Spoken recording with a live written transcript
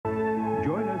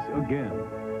Join us again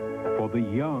for the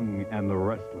young and the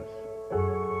restless.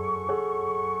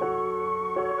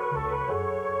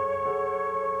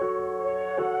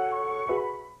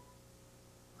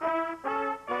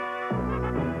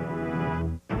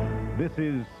 This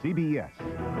is CBS.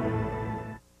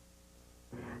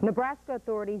 Nebraska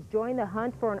authorities join the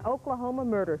hunt for an Oklahoma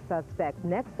murder suspect.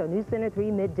 Next on Newscenter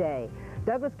 3 Midday.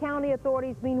 Douglas County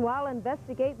authorities, meanwhile,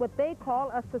 investigate what they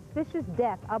call a suspicious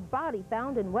death. A body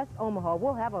found in West Omaha.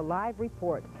 We'll have a live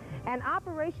report. And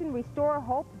Operation Restore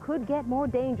Hope could get more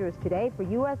dangerous today for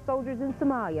U.S. soldiers in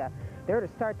Somalia. They're to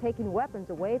start taking weapons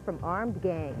away from armed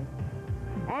gangs.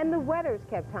 And the weather's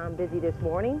kept Tom busy this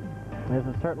morning. Yes,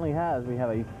 it certainly has. We have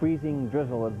a freezing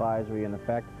drizzle advisory in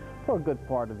effect for a good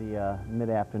part of the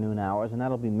mid-afternoon hours, and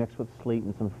that'll be mixed with sleet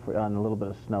and a little bit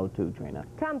of snow too, Trina.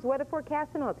 Tom's weather forecast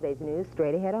and all today's news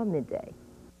straight ahead on Midday.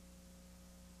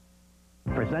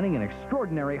 Presenting an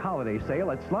extraordinary holiday sale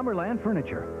at Slumberland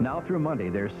Furniture. Now through Monday,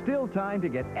 there's still time to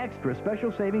get extra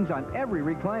special savings on every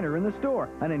recliner in the store.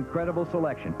 An incredible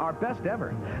selection, our best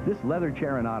ever. This leather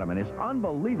chair and ottoman is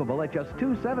unbelievable at just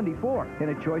 $274 in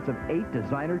a choice of 8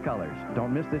 designer colors.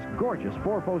 Don't miss this gorgeous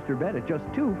 4-poster bed at just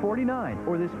 $249,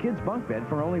 or this kid's bunk bed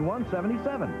for only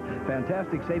 $177.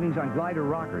 Fantastic savings on glider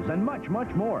rockers and much, much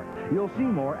more. You'll see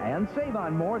more and save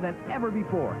on more than ever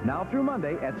before. Now through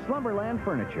Monday at Slumberland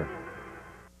Furniture.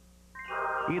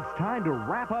 It's time to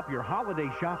wrap up your holiday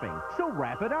shopping, so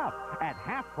wrap it up at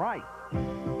half price.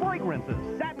 Fragrances,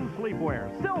 satin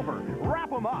sleepwear, silver,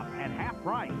 wrap them up at half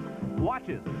price.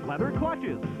 Watches, leather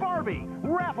clutches, Barbie,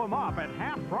 wrap them up at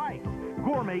half price.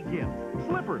 Gourmet gifts,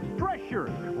 slippers, dress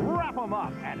shirts, wrap them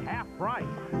up at half price.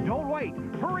 Don't wait,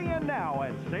 hurry in now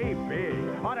and save big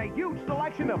on a huge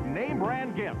selection of name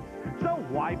brand gifts. So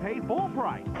why pay full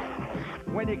price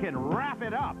when you can wrap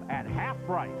it up at half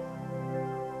price?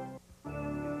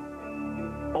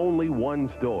 Only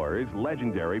one store is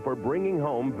legendary for bringing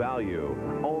home value.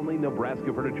 Only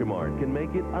Nebraska Furniture Mart can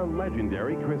make it a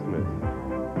legendary Christmas.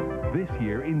 This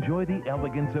year, enjoy the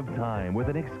elegance of time with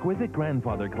an exquisite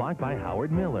grandfather clock by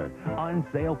Howard Miller. On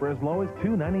sale for as low as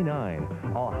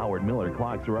 $2.99. All Howard Miller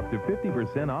clocks are up to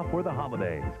 50% off for the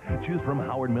holidays. Choose from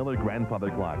Howard Miller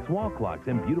grandfather clocks, wall clocks,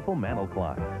 and beautiful mantel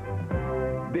clocks.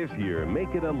 This year, make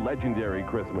it a legendary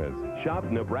Christmas. Shop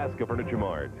Nebraska Furniture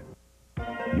Mart.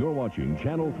 You're watching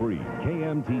Channel 3,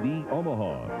 KMTV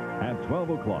Omaha. At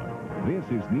 12 o'clock, this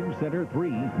is Newscenter 3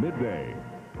 Midday.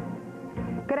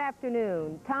 Good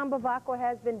afternoon. Tom Bevacqua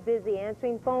has been busy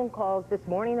answering phone calls this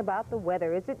morning about the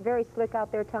weather. Is it very slick out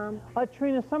there, Tom?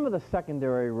 Trina, some of the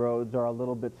secondary roads are a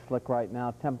little bit slick right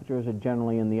now. Temperatures are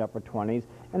generally in the upper 20s,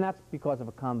 and that's because of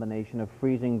a combination of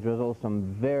freezing drizzle,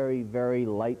 some very, very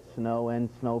light snow and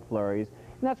snow flurries.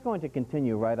 And that's going to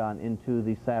continue right on into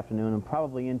this afternoon and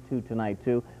probably into tonight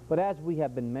too. But as we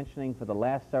have been mentioning for the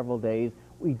last several days,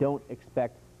 we don't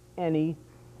expect any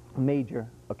major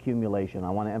accumulation. I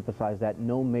want to emphasize that,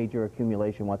 no major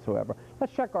accumulation whatsoever.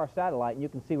 Let's check our satellite and you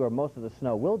can see where most of the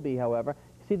snow will be, however.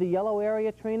 See the yellow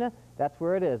area, Trina? That's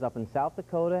where it is, up in South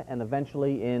Dakota and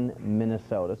eventually in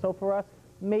Minnesota. So for us,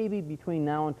 maybe between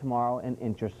now and tomorrow, an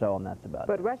inch or so, and that's about it.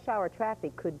 But rush hour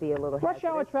traffic could be a little hazardous.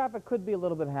 Rush hour traffic could be a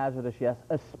little bit hazardous, yes,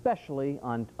 especially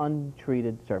on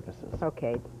untreated surfaces.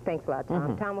 Okay, thanks a lot,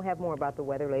 Tom. Tom will have more about the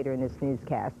weather later in this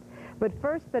newscast. But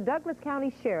first, the Douglas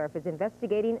County Sheriff is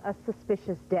investigating a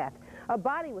suspicious death. A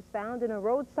body was found in a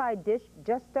roadside ditch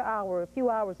just a few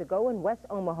hours ago in West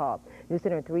Omaha.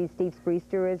 Newscenter 3's Steve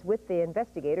Spriester is with the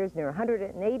investigators near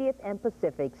 180th and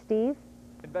Pacific. Steve?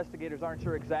 Investigators aren't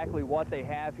sure exactly what they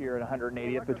have here at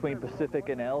 180th between Pacific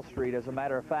and L Street. As a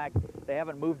matter of fact, they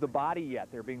haven't moved the body yet.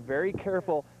 They're being very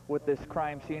careful with this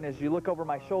crime scene. As you look over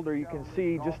my shoulder, you can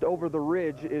see just over the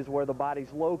ridge is where the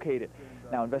body's located.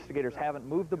 Now, investigators haven't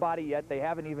moved the body yet. They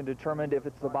haven't even determined if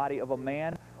it's the body of a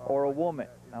man or a woman.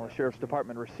 Now, the Sheriff's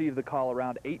Department received the call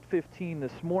around 8:15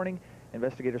 this morning.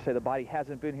 Investigators say the body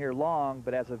hasn't been here long,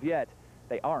 but as of yet,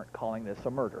 they aren't calling this a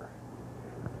murder.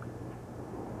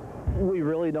 We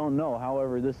really don't know.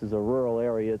 However, this is a rural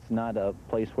area. It's not a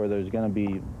place where there's going to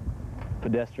be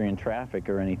pedestrian traffic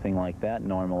or anything like that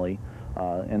normally,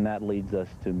 and that leads us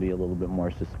to be a little bit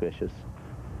more suspicious.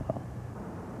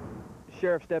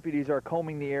 Sheriff's deputies are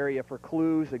combing the area for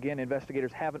clues. Again,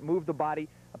 investigators haven't moved the body.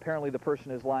 Apparently the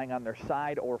person is lying on their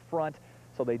side or front,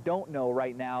 so they don't know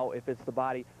right now if it's the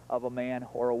body of a man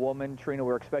or a woman. Trina,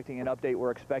 we're expecting an update. We're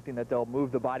expecting that they'll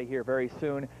move the body here very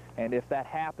soon, and if that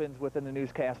happens within the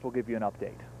newscast, we'll give you an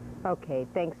update. Okay,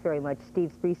 thanks very much.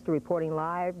 Steve Spriester reporting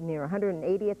live near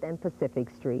 180th and Pacific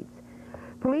Streets.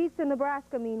 Police in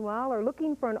Nebraska, meanwhile, are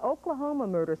looking for an Oklahoma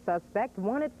murder suspect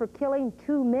wanted for killing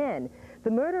 2 men.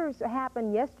 The murders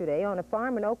happened yesterday on a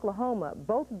farm in Oklahoma.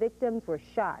 Both victims were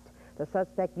shot. The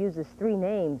suspect uses 3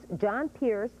 names: John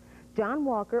Pierce, John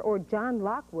Walker, or John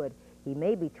Lockwood. He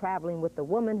may be traveling with the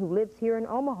woman who lives here in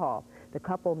Omaha. The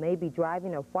couple may be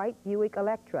driving a white Buick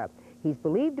Electra. He's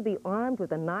believed to be armed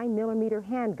with a 9mm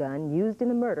handgun used in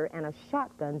the murder and a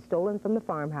shotgun stolen from the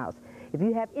farmhouse. If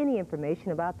you have any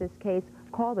information about this case,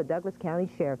 call the Douglas County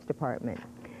Sheriff's Department.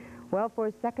 Well, for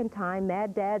a second time,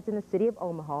 Mad Dads in the city of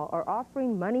Omaha are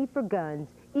offering money for guns,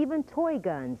 even toy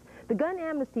guns. The gun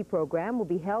amnesty program will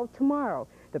be held tomorrow.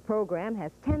 The program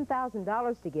has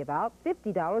 $10,000 to give out,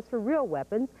 $50 for real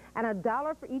weapons, and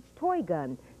 $1 for each toy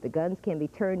gun. The guns can be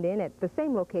turned in at the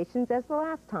same locations as the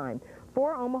last time.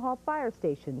 4 Omaha fire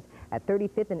stations at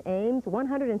 35th and Ames,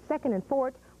 102nd and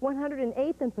Fort,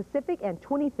 108th and Pacific, and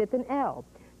 25th and L.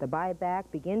 The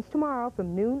buyback begins tomorrow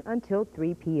from noon until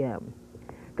 3 p.m.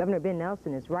 Governor Ben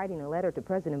Nelson is writing a letter to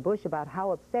President Bush about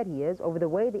how upset he is over the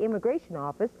way the Immigration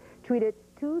Office treated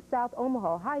 2 South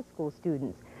Omaha high school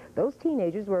students. Those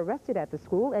teenagers were arrested at the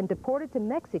school and deported to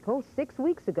Mexico 6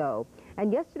 weeks ago.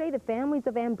 And yesterday, the families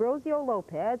of Ambrosio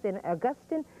Lopez and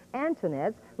Augustin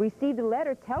Antonez received a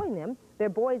letter telling them their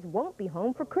boys won't be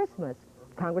home for Christmas.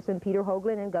 Congressman Peter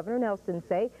Hoagland and Governor Nelson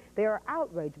say they are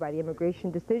outraged by the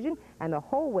immigration decision and the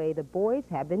whole way the boys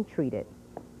have been treated.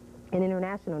 In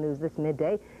international news this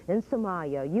midday, in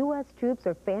Somalia, U.S. troops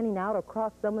are fanning out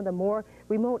across some of the more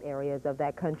remote areas of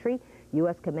that country.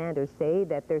 U.S. commanders say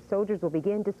that their soldiers will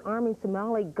begin disarming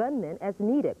Somali gunmen as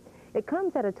needed. It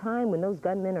comes at a time when those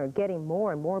gunmen are getting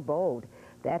more and more bold.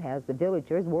 That has the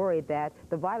villagers worried that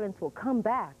the violence will come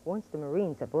back once the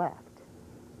Marines have left.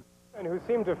 And who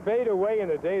seem to fade away in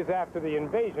the days after the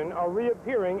invasion are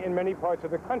reappearing in many parts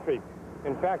of the country.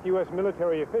 In fact, U.S.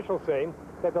 military officials say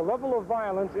that the level of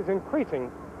violence is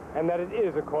increasing and that it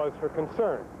is a cause for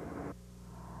concern.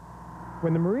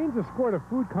 When the Marines escort a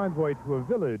food convoy to a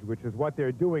village, which is what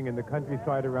they're doing in the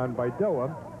countryside around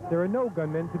Bevacqua, there are no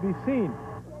gunmen to be seen.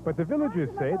 But the villagers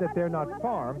say that they're not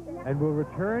far and will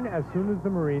return as soon as the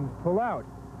Marines pull out.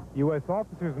 U.S.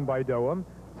 officers in Bevacqua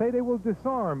say they will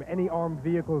disarm any armed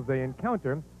vehicles they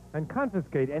encounter and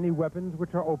confiscate any weapons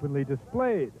which are openly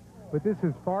displayed. But this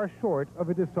is far short of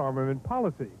a disarmament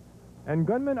policy. And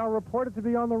gunmen are reported to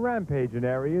be on the rampage in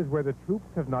areas where the troops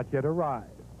have not yet arrived.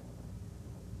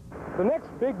 The next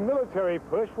big military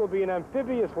push will be an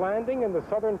amphibious landing in the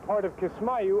southern part of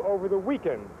Kismayu over the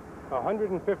weekend.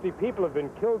 150 people have been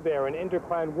killed there in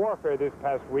interclan warfare this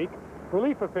past week.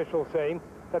 Relief officials say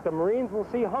that the Marines will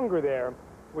see hunger there,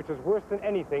 which is worse than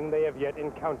anything they have yet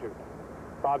encountered.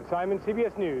 Bob Simon,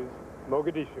 CBS News,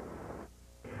 Mogadishu.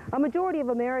 A majority of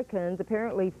Americans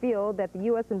apparently feel that the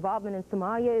U.S. involvement in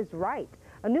Somalia is right.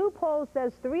 A new poll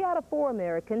says 3 out of 4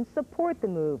 Americans support the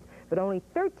move, but only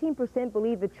 13%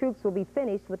 believe the troops will be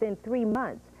finished within 3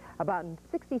 months. About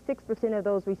 66% of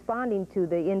those responding to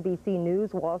the NBC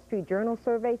News Wall Street Journal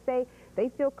survey say they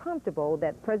feel comfortable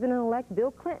that President-elect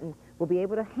Bill Clinton will be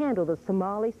able to handle the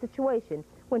Somali situation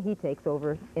when he takes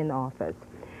over in office.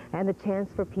 And the chance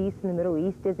for peace in the Middle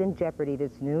East is in jeopardy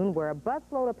this noon, where a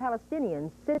busload of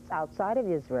Palestinians sits outside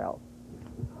of Israel.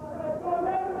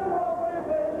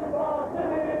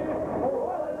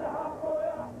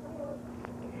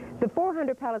 The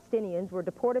 400 Palestinians were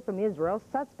deported from Israel,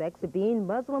 suspects of being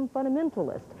Muslim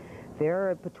fundamentalists.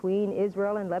 They're between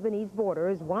Israel and Lebanese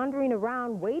borders, wandering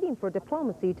around waiting for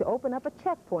diplomacy to open up a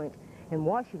checkpoint. In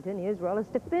Washington, Israel is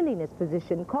defending its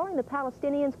position, calling the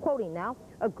Palestinians, quoting now,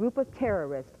 a group of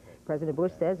terrorists. President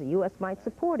Bush says the U.S. might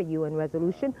support a UN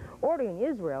resolution ordering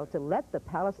Israel to let the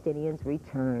Palestinians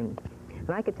return. And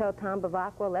I could tell Tom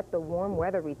Bevacqua, let the warm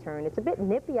weather return. It's a bit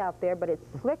nippy out there, but it's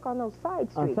slick on those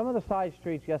side streets. On some of the side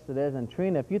streets, yes it is. And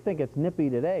Trina, if you think it's nippy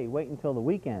today, wait until the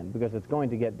weekend, because it's going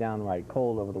to get downright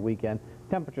cold over the weekend.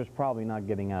 Temperature's probably not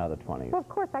getting out of the 20s. Well, of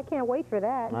course, I can't wait for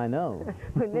that. I know.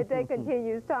 When Midday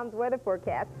continues, Tom's weather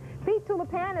forecast. Pete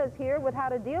Tulipana is here with how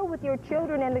to deal with your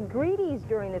children and the greedies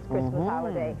during this Christmas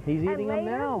holiday. He's eating them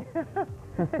now.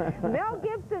 Mel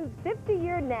Gibson's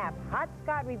 50-year nap. Hot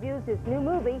Scott reviews his new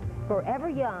movie, Forever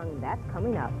Young. That's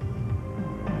coming up.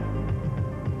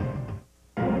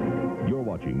 You're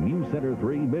watching Newscenter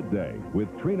 3 Midday with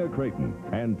Trina Creighton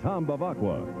and Tom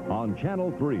Bevacqua on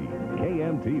Channel 3,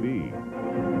 KMTV.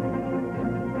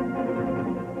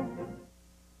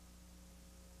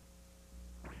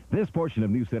 This portion of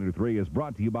Newscenter 3 is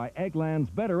brought to you by Eggland's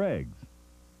Better Eggs.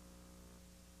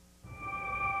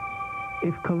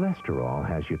 If cholesterol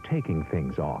has you taking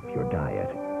things off your diet,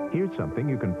 here's something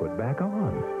you can put back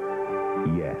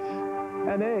on. Yes,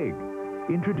 an egg.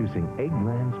 Introducing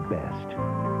Eggland's Best.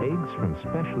 Eggs from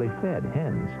specially fed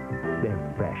hens.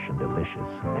 They're fresh and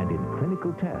delicious, and in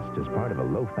clinical tests as part of a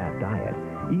low-fat diet,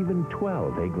 even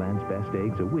 12 Eggland's Best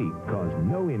eggs a week cause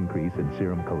no increase in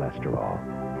serum cholesterol.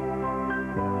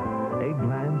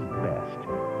 Eggland's Best.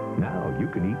 Now you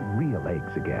can eat real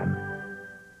eggs again.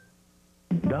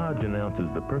 Dodge announces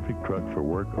the perfect truck for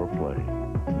work or play.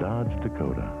 Dodge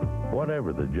Dakota.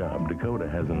 Whatever the job, Dakota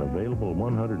has an available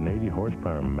 180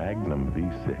 horsepower Magnum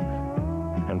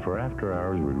V6. And for after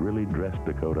hours, we really dress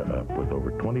Dakota up with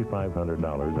over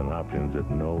 $2,500 in options at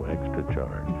no extra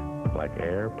charge, like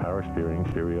air, power steering,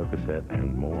 stereo cassette,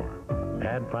 and more.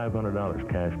 Add $500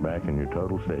 cash back and your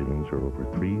total savings are over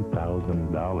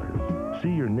 $3,000. See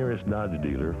your nearest Dodge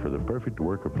dealer for the perfect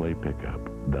work or play pickup.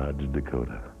 Dodge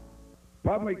Dakota.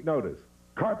 Public notice.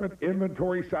 Carpet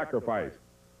inventory sacrifice.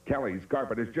 Kelly's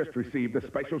Carpet has just received a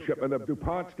special shipment of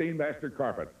DuPont Stainmaster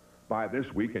Carpet. Buy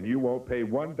this week and you won't pay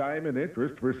one dime in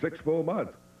interest for 6 full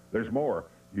months. There's more.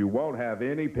 You won't have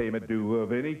any payment due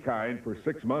of any kind for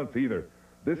 6 months either.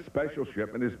 This special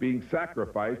shipment is being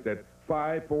sacrificed at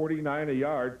 $5.49 a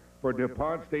yard for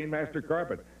DuPont Stainmaster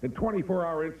Carpet, and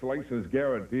 24-hour installation is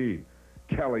guaranteed.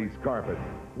 Kelly's Carpet.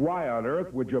 Why on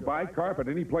earth would you buy carpet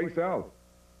anyplace else?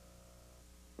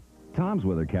 Tom's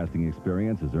weathercasting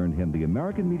experience has earned him the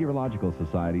American Meteorological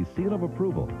Society's seal of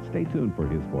approval. Stay tuned for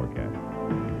his forecast.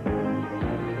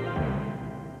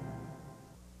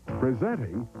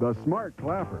 Presenting the Smart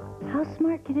Clapper. How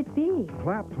smart can it be?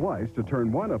 Clap twice to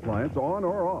turn one appliance on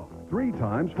or off, 3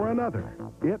 times for another.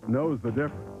 It knows the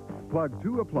difference. Plug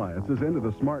 2 appliances into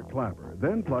the Smart Clapper,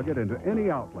 then plug it into any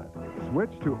outlet.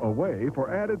 Switch to away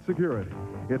for added security.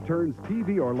 It turns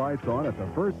TV or lights on at the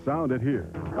first sound it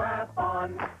hears. Clap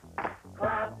on,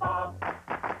 clap off,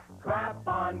 clap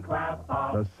on, clap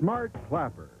off. The Smart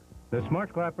Clapper. The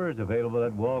Smart Clapper is available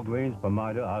at Walgreens,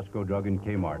 Pomada, Osco Drug, and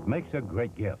Kmart. Makes a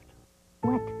great gift.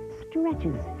 What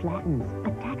stretches, flattens,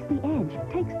 attacks the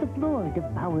edge, takes the floor,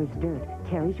 devours dirt,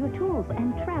 carries your tools,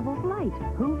 and travels light.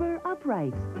 Hoover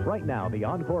Uprights. Right now, the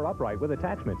Encore Upright with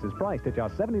attachments is priced at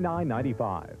just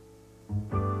 $79.95.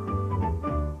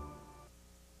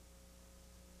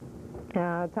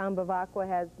 Tom Bevacqua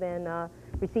has been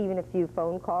receiving a few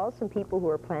phone calls from people who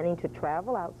are planning to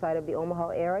travel outside of the Omaha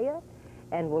area.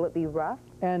 And will it be rough?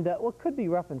 And, well, it could be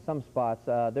rough in some spots.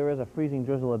 There is a freezing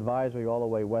drizzle advisory all the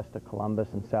way west of Columbus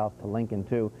and south to Lincoln,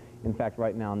 too. In fact,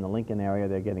 right now in the Lincoln area,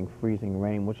 they're getting freezing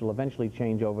rain, which will eventually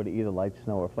change over to either light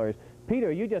snow or flurries. Peter,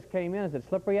 you just came in. Is it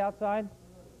slippery outside?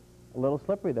 A little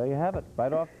slippery. There you have it.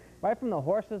 Right from the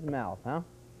horse's mouth, huh?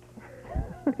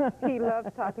 He loves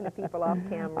talking to people off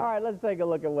camera. All right, let's take a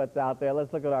look at what's out there.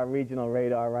 Let's look at our regional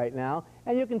radar right now.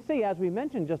 And you can see, as we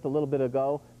mentioned just a little bit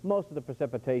ago, most of the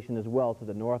precipitation is well to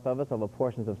the north of us over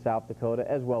portions of South Dakota,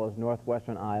 as well as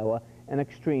northwestern Iowa and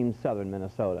extreme southern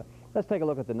Minnesota. Let's take a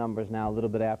look at the numbers now a little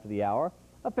bit after the hour.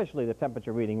 Officially, the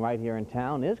temperature reading right here in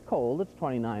town is cold. It's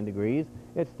 29 degrees.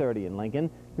 It's 30 in Lincoln.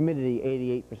 Humidity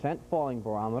 88%, falling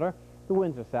barometer. The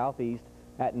winds are southeast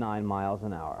at 9 miles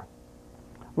an hour.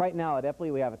 Right now at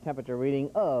Epley, we have a temperature reading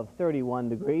of 31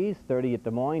 degrees, 30 at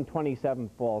Des Moines, 27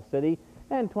 Falls City,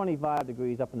 and 25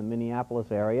 degrees up in the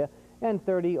Minneapolis area, and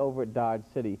 30 over at Dodge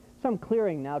City. Some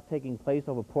clearing now taking place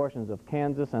over portions of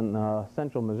Kansas and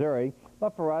central Missouri,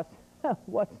 but for us,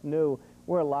 what's new?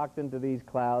 We're locked into these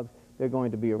clouds. They're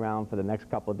going to be around for the next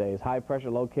couple of days. High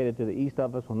pressure located to the east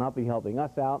of us will not be helping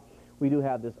us out. We do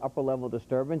have this upper level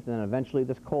disturbance, and then eventually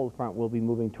this cold front will be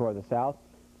moving toward the south.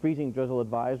 Freezing drizzle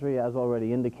advisory, as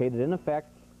already indicated, in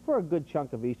effect for a good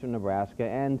chunk of eastern Nebraska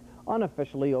and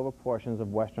unofficially over portions of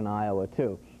western Iowa,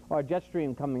 too. Our jet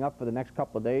stream coming up for the next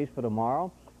couple of days for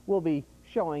tomorrow will be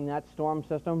showing that storm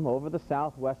system over the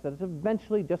southwest that is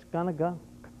eventually just going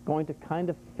to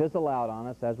kind of fizzle out on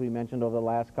us, as we mentioned over the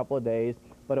last couple of days,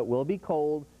 but it will be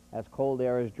cold as cold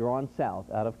air is drawn south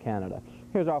out of Canada.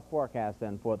 Here's our forecast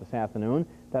then for this afternoon.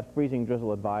 That freezing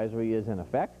drizzle advisory is in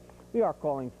effect. We are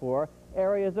calling for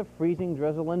areas of freezing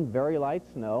drizzle and very light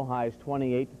snow, highs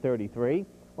 28 to 33.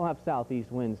 We'll have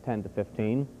southeast winds 10 to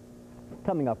 15.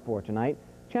 Coming up for tonight,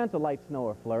 chance of light snow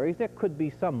or flurries. There could be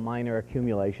some minor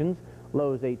accumulations,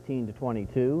 lows 18 to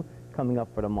 22. Coming up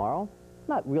for tomorrow,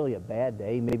 not really a bad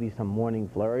day, maybe some morning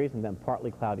flurries and then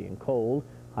partly cloudy and cold.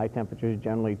 High temperatures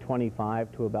generally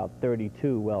 25 to about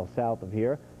 32 well south of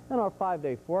here. And our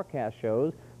 5-day forecast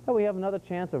shows that we have another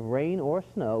chance of rain or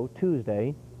snow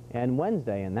Tuesday and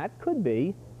Wednesday, and that could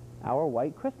be our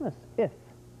white Christmas if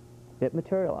it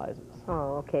materializes.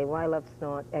 Oh, okay. Well, I love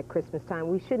snow at Christmas time.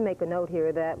 We should make a note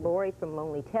here that Lori from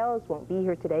Lonely Tales won't be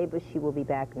here today, but she will be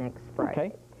back next Friday.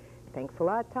 Okay. Thanks a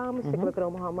lot, Tom. Let's take a look at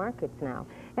Omaha markets now.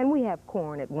 And we have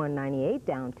corn at $1.98,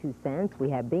 down 2 cents. We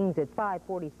have beans at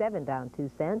 $5.47, down 2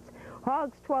 cents.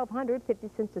 Hogs, $1,200, 50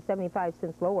 cents to 75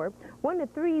 cents lower. 1 to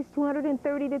 3s,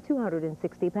 230 to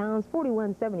 260 pounds,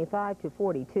 41.75 to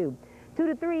 42. 2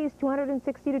 to 3s,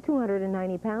 260 to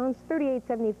 290 pounds,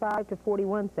 38.75 to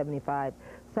 41.75.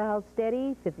 Sal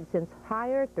steady, 50 cents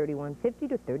higher, 31.50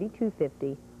 to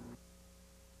 32.50.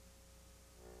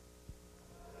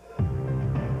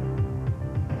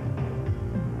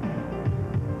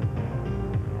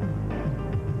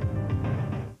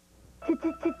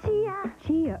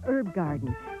 Chia Herb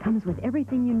Garden comes with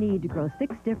everything you need to grow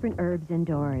 6 different herbs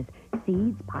indoors.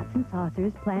 Seeds, pots and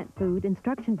saucers, plant food,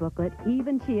 instruction booklet,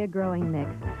 even chia growing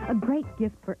mix. A great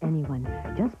gift for anyone.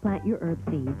 Just plant your herb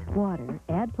seeds, water,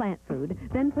 add plant food,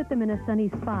 then put them in a sunny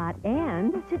spot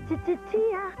and...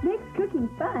 Chia makes cooking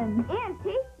fun. And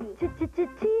tasty.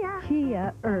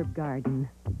 Chia Herb Garden.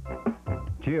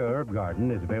 Chia Herb Garden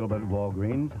is available at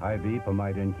Walgreens, Hy-Vee,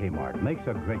 Pomida, and Kmart. Makes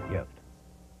a great gift.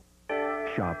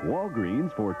 Shop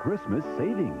Walgreens for Christmas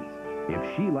savings. If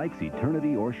she likes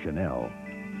Eternity or Chanel,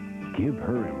 give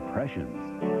her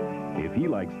Impressions. If he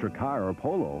likes Tricar or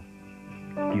Polo,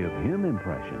 give him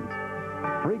Impressions.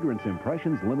 Fragrance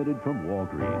Impressions Limited from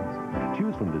Walgreens.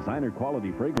 Choose from designer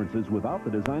quality fragrances without the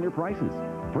designer prices.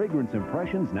 Fragrance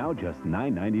Impressions now just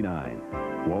 $9.99.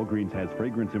 Walgreens has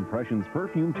Fragrance Impressions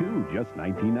perfume too, just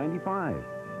 $19.95.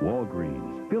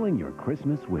 Walgreens, filling your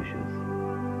Christmas wishes.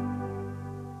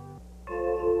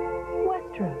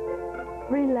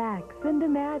 Relax and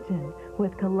imagine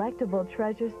with collectible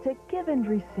treasures to give and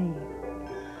receive.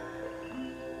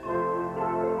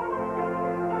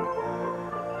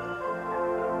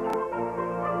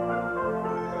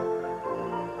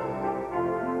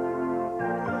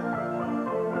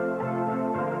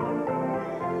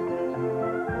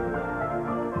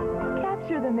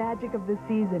 Capture the magic of the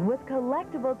season with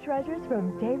collectible treasures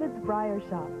from David's Briar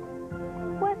Shop.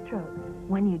 Westroads,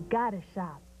 when you gotta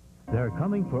shop. They're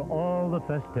coming for all the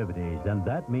festivities, and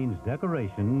that means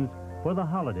decorations for the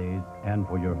holidays and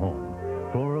for your home.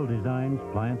 Floral designs,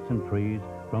 plants, and trees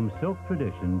from Silk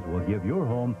Traditions will give your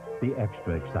home the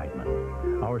extra excitement.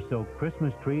 Our Silk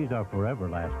Christmas trees are forever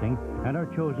lasting and are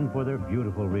chosen for their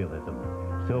beautiful realism.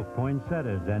 Silk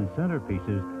poinsettias and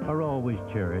centerpieces are always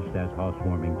cherished as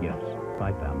housewarming gifts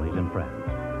by families and friends.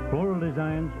 Floral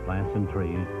designs, plants, and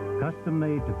trees, custom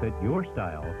made to fit your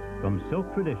style from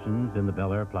Silk Traditions in the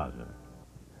Bel Air Plaza.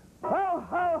 Ho,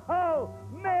 ho, ho!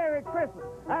 Merry Christmas!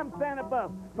 I'm Santa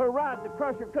Buff for Rod the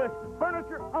Crusher Cush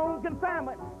Furniture on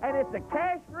Consignment, and it's a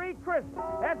cash-free Christmas.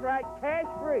 That's right,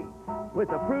 cash-free.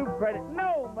 With approved credit,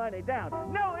 no money down,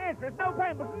 no interest, no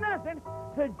payments, nothing,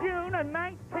 to June of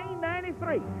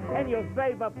 1993. And you'll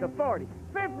save up to 40,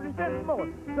 50% more.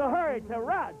 So hurry to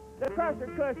Rod the Crusher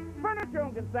Cush Furniture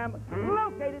on Consignment,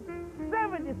 located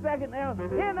 72nd Ave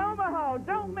in Omaha.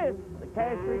 Don't miss the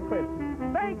cash-free Christmas.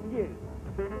 Thank you.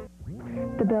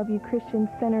 The Bellevue Christian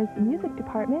Center's Music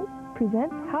Department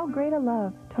presents How Great a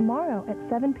Love tomorrow at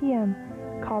 7 p.m.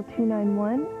 Call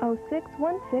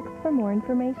 291-0616 for more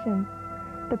information.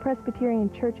 The Presbyterian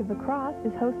Church of the Cross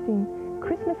is hosting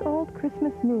Christmas Old,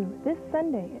 Christmas New this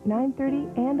Sunday at 9:30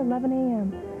 and 11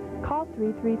 a.m. Call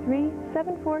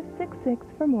 333-7466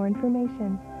 for more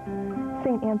information.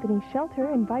 St. Anthony Shelter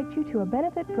invites you to a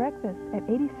benefit breakfast at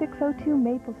 8602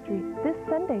 Maple Street this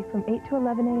Sunday from 8 to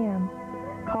 11 a.m.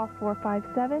 Call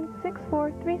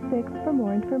 457-6436 for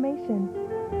more information.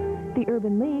 The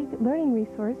Urban League Learning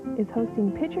Resource is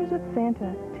hosting Pictures with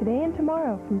Santa today and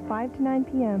tomorrow from 5 to 9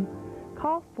 p.m.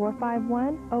 Call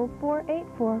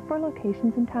 451-0484 for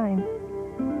locations and times.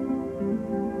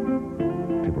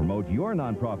 To promote your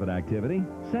nonprofit activity,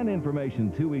 send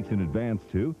information 2 weeks in advance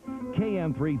to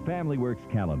KM3 Family Works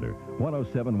Calendar,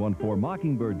 10714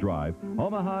 Mockingbird Drive,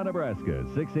 Omaha, Nebraska,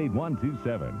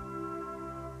 68127.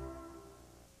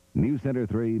 Newscenter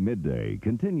 3 Midday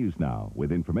continues now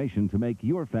with information to make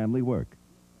your family work.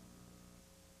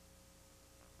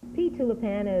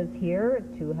 Tulipana is here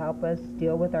to help us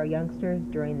deal with our youngsters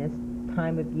during this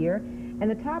time of year. And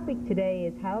the topic today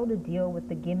is how to deal with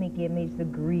the gimme-gimmes, the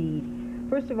greed.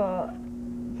 First of all,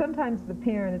 sometimes the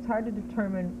parent, it's hard to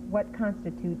determine what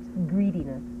constitutes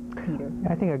greediness, Peter.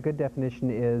 I think a good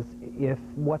definition is if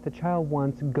what the child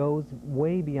wants goes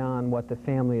way beyond what the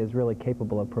family is really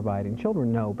capable of providing.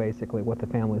 Children know basically what the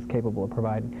family is capable of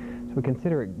providing. So we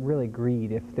consider it really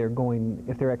greed if their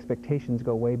expectations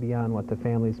go way beyond what the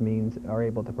family's means are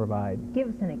able to provide. Give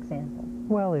us an example.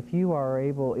 Well, if you are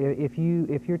able, if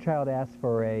your child asks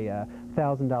for a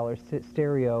 $1,000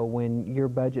 stereo when your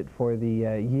budget for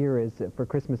the year is for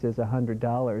Christmas is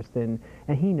 $100, then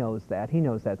and he knows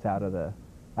that's out of the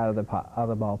out of the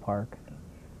ballpark.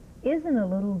 Isn't a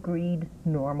little greed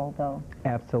normal, though?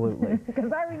 Absolutely.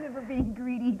 Because I remember being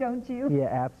greedy, don't you? Yeah,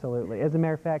 absolutely. As a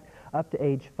matter of fact, up to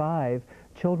age 5,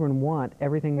 children want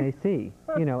everything they see.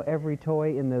 You know, every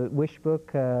toy in the wish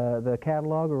book, the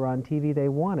catalog, or on TV, they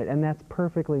want it, and that's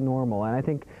perfectly normal. And I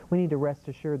think we need to rest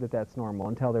assured that that's normal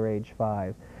until they're age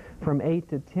 5. From 8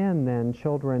 to 10, then,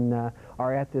 children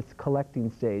are at this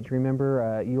collecting stage.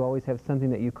 Remember, you always have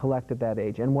something that you collect at that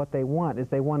age. And what they want is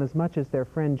they want as much as their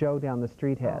friend Joe down the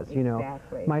street has. Oh, you know,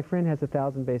 exactly. my friend has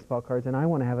 1,000 baseball cards, and I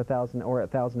want to have 1,000 or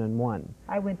 1,001.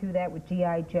 I went through that with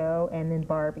G.I. Joe and then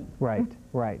Barbie. Right,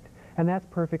 right. And that's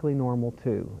perfectly normal,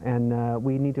 too. And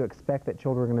we need to expect that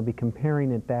children are going to be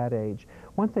comparing at that age.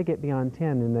 Once they get beyond 10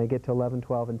 and they get to 11,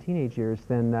 12, and teenage years,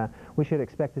 then we should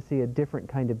expect to see a different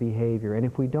kind of behavior. And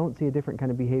if we don't see a different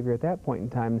kind of behavior at that point in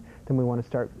time, then we want to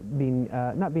start being,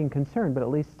 not being concerned, but at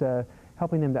least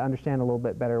helping them to understand a little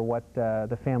bit better what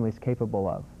the family's capable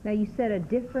of. Now, you said a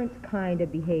different kind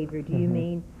of behavior. Do you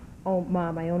mean, oh,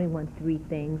 Mom, I only want 3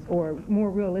 things, or more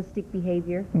realistic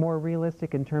behavior? More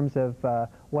realistic in terms of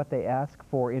what they ask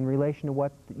for in relation to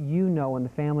what you know and the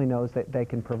family knows that they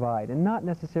can provide, and not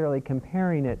necessarily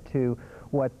comparing it to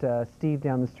what Steve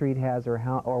down the street has or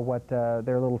what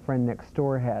their little friend next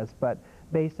door has, but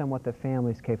based on what the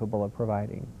family's capable of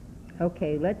providing.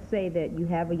 Okay, let's say that you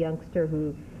have a youngster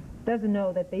who doesn't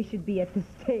know that they should be at this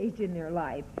stage in their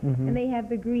life, and they have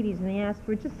the greedies and they ask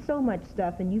for just so much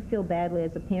stuff, and you feel badly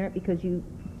as a parent because you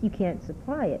can't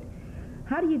supply it.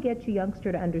 How do you get your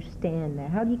youngster to understand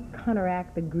that? How do you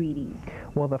counteract the greedies?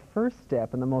 Well, the first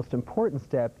step and the most important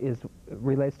step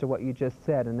relates to what you just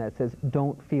said, and that says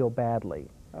don't feel badly.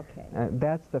 Okay.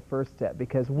 That's the first step,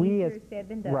 because we easier said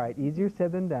than done. Right, easier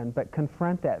said than done, but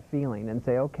confront that feeling and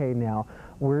say, okay, now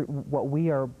what we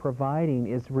are providing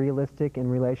is realistic in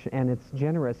relation, and it's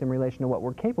generous in relation to what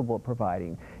we're capable of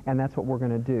providing, and that's what we're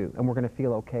going to do, and we're going to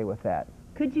feel okay with that.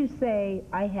 Could you say,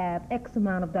 I have X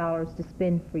amount of dollars to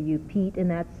spend for you, Pete, and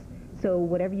that's so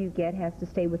whatever you get has to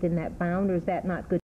stay within that bound, or is that not good